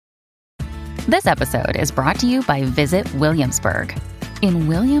This episode is brought to you by Visit Williamsburg. In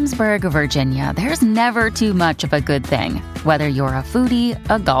Williamsburg, Virginia, there's never too much of a good thing. Whether you're a foodie,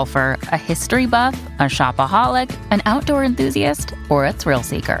 a golfer, a history buff, a shopaholic, an outdoor enthusiast, or a thrill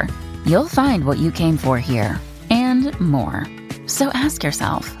seeker, you'll find what you came for here and more. So ask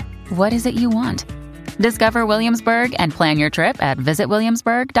yourself, what is it you want? Discover Williamsburg and plan your trip at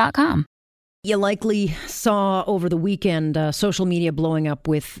visitwilliamsburg.com. You likely saw over the weekend social media blowing up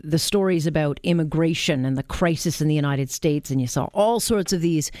with the stories about immigration and the crisis in the United States. And you saw all sorts of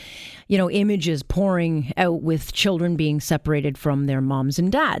these, images pouring out with children being separated from their moms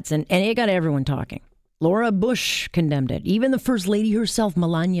and dads. And it got everyone talking. Laura Bush condemned it. Even the First Lady herself,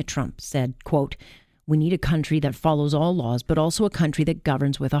 Melania Trump, said, quote, "We need a country that follows all laws, but also a country that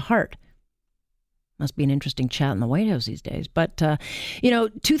governs with a heart." Must be an interesting chat in the White House these days. But,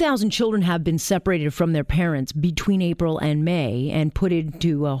 2,000 children have been separated from their parents between April and May and put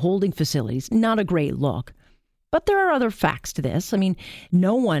into holding facilities. Not a great look. But there are other facts to this. I mean,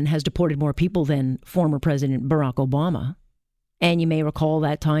 no one has deported more people than former President Barack Obama. And you may recall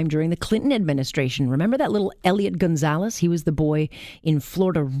that time during the Clinton administration. Remember that little Elliot Gonzalez? He was the boy in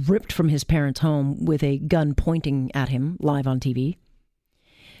Florida ripped from his parents' home with a gun pointing at him live on TV.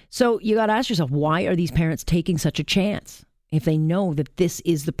 So you got to ask yourself, why are these parents taking such a chance if they know that this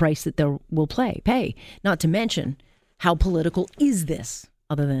is the price that they will pay? Not to mention, how political is this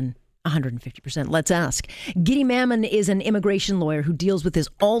other than 150%? Let's ask. Giddy Mammon is an immigration lawyer who deals with this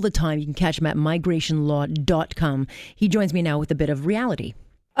all the time. You can catch him at migrationlaw.com. He joins me now with a bit of reality.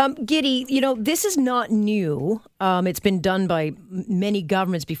 Giddy, this is not new. It's been done by many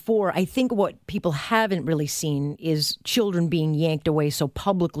governments before. I think what people haven't really seen is children being yanked away so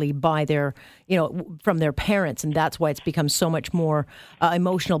publicly by their, from their parents. And that's why it's become so much more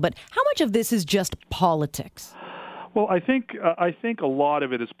emotional. But how much of this is just politics? Well, I think a lot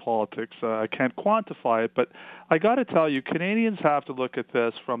of it is politics. I can't quantify it, but I got to tell you, Canadians have to look at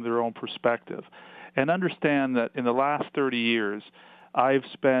this from their own perspective and understand that in the last 30 years, I've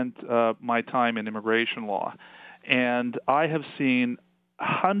spent my time in immigration law, and I have seen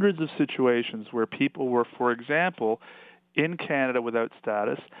hundreds of situations where people were, for example, in Canada without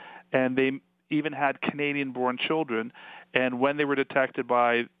status, and they even had Canadian-born children, and when they were detected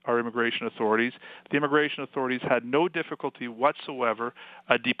by our immigration authorities, the immigration authorities had no difficulty whatsoever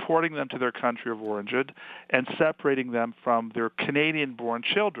deporting them to their country of origin and separating them from their Canadian-born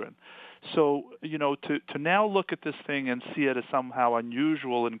children. So, to now look at this thing and see it as somehow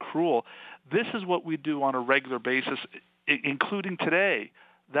unusual and cruel, this is what we do on a regular basis, including today.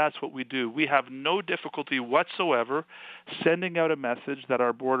 That's what we do. We have no difficulty whatsoever sending out a message that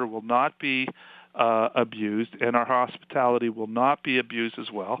our border will not be abused and our hospitality will not be abused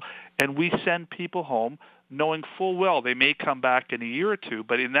as well. And we send people home knowing full well they may come back in a year or two,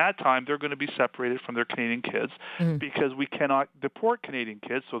 but in that time they're going to be separated from their Canadian kids because we cannot deport Canadian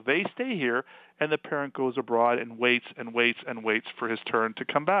kids, so they stay here and the parent goes abroad and waits and waits and waits for his turn to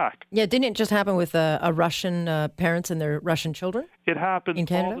come back. Yeah, didn't it just happen with Russian parents and their Russian children? It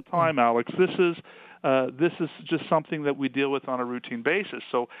happens all the time, Alex. This is just something that we deal with on a routine basis.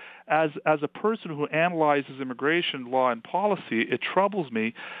 So as a person who analyzes immigration law and policy, it troubles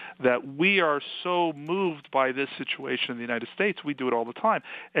me that we are so moved by this situation in the United States. We do it all the time.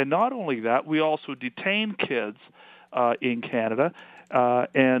 And not only that, we also detain kids in Canada.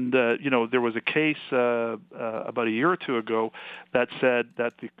 There was a case about a year or two ago that said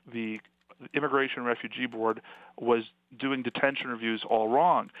that the Immigration and Refugee Board was doing detention reviews all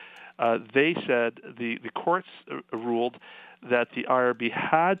wrong. They said the courts ruled that the IRB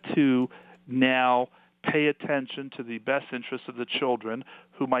had to now pay attention to the best interests of the children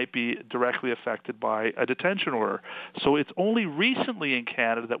who might be directly affected by a detention order. So it's only recently in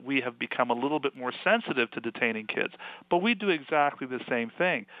Canada that we have become a little bit more sensitive to detaining kids. But we do exactly the same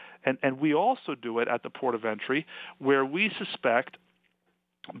thing. And we also do it at the port of entry where we suspect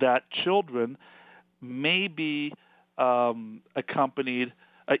that children may be accompanied,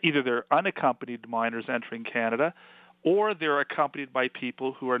 either they're unaccompanied minors entering Canada, or they're accompanied by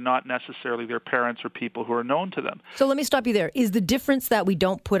people who are not necessarily their parents or people who are known to them. So let me stop you there. Is the difference that we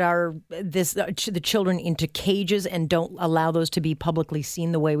don't put the children into cages and don't allow those to be publicly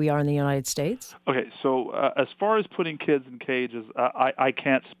seen the way we are in the United States? Okay, so as far as putting kids in cages, I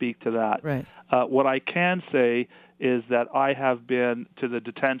can't speak to that. Right. What I can say is that I have been to the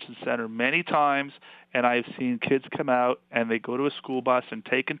detention center many times, and I've seen kids come out and they go to a school bus and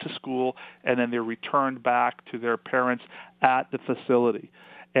taken to school, and then they're returned back to their parents at the facility.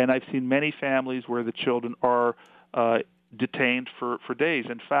 And I've seen many families where the children are detained for days.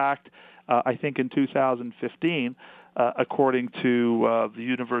 In fact, I think in 2015, according to the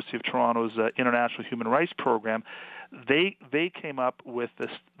University of Toronto's International Human Rights Program, they came up with the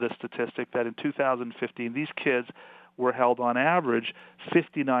statistic that in 2015 these kids were held on average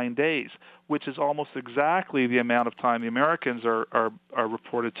 59 days, which is almost exactly the amount of time the Americans are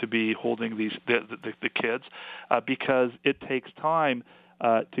reported to be holding the kids, because it takes time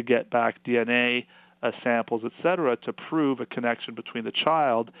to get back DNA samples, et cetera, to prove a connection between the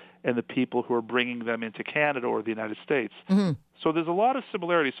child and the people who are bringing them into Canada or the United States. Mm-hmm. So there's a lot of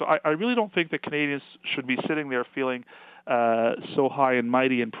similarities. So I really don't think that Canadians should be sitting there feeling so high and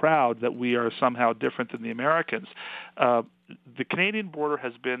mighty and proud that we are somehow different than the Americans. The Canadian border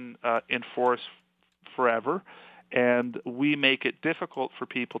has been in force forever, and we make it difficult for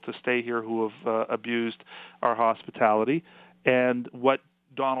people to stay here who have abused our hospitality. And what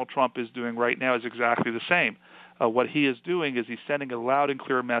Donald Trump is doing right now is exactly the same. What he is doing is he's sending a loud and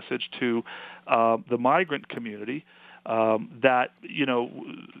clear message to the migrant community that,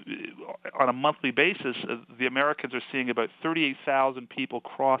 on a monthly basis, the Americans are seeing about 38,000 people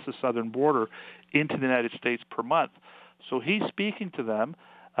cross the southern border into the United States per month. So he's speaking to them,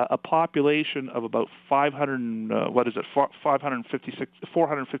 a population of about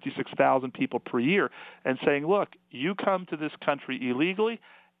 456,000 people per year, and saying, look, you come to this country illegally,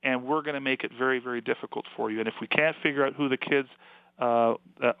 and we're going to make it very, very difficult for you. And if we can't figure out who the kids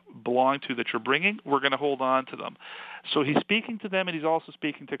belong to that you're bringing, we're going to hold on to them. So he's speaking to them, and he's also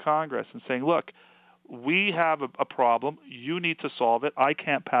speaking to Congress and saying, look, we have a problem. You need to solve it. I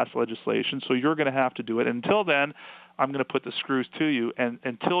can't pass legislation, so you're going to have to do it. And until then, I'm going to put the screws to you and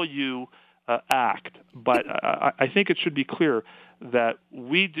until you act. But I think it should be clear that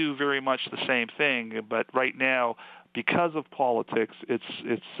we do very much the same thing, but right now, because of politics, it's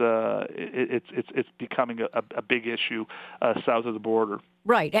becoming a big issue south of the border.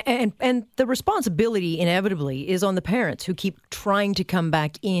 Right, and the responsibility inevitably is on the parents who keep trying to come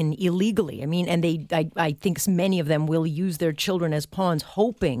back in illegally. I mean, and I think many of them will use their children as pawns,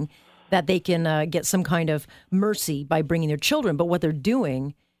 hoping that they can get some kind of mercy by bringing their children. But what they're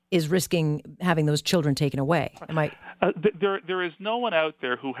doing is risking having those children taken away. There is no one out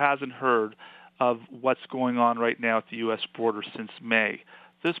there who hasn't heard of what's going on right now at the U.S. border since May.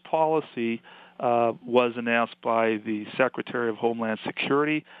 This policy was announced by the Secretary of Homeland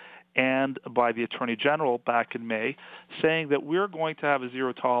Security and by the Attorney General back in May, saying that we're going to have a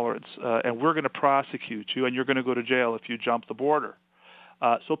zero tolerance and we're going to prosecute you and you're going to go to jail if you jump the border.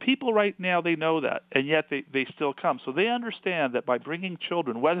 So people right now, they know that, and yet they still come. So they understand that by bringing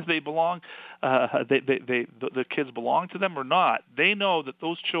children, whether they belong, the kids belong to them or not, they know that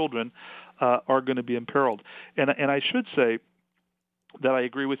those children are going to be imperiled. And I should say that I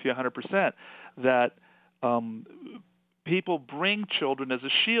agree with you 100% that people bring children as a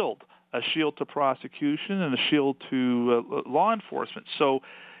shield to prosecution and a shield to law enforcement. So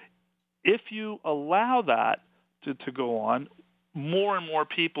if you allow that to go on, more and more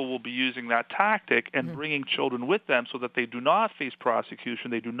people will be using that tactic and bringing children with them so that they do not face prosecution,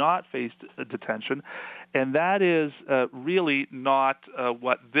 they do not face detention, and that is really not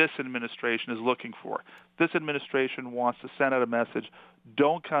what this administration is looking for. This administration wants to send out a message,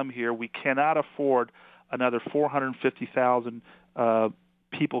 don't come here, we cannot afford another 450,000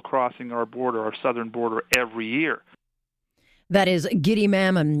 people crossing our border, our southern border, every year. That is Gidi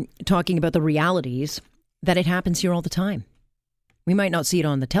Mammon talking about the realities that it happens here all the time. We might not see it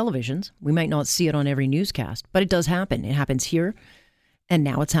on the televisions. We might not see it on every newscast, but it does happen. It happens here, and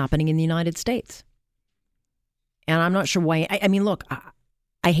now it's happening in the United States. And I'm not sure why. I mean, look,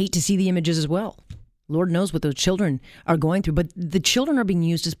 I hate to see the images as well. Lord knows what those children are going through, but the children are being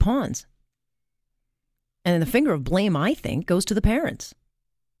used as pawns. And the finger of blame, I think, goes to the parents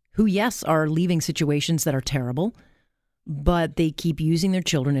who, yes, are leaving situations that are terrible, but they keep using their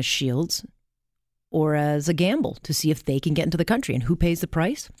children as shields or as a gamble to see if they can get into the country. And who pays the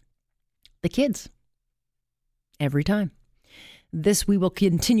price? The kids. Every time. This we will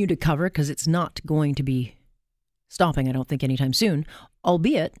continue to cover because it's not going to be stopping, I don't think, anytime soon,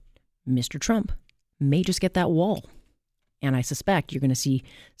 albeit Mr. Trump may just get that wall. And I suspect you're going to see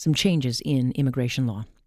some changes in immigration law.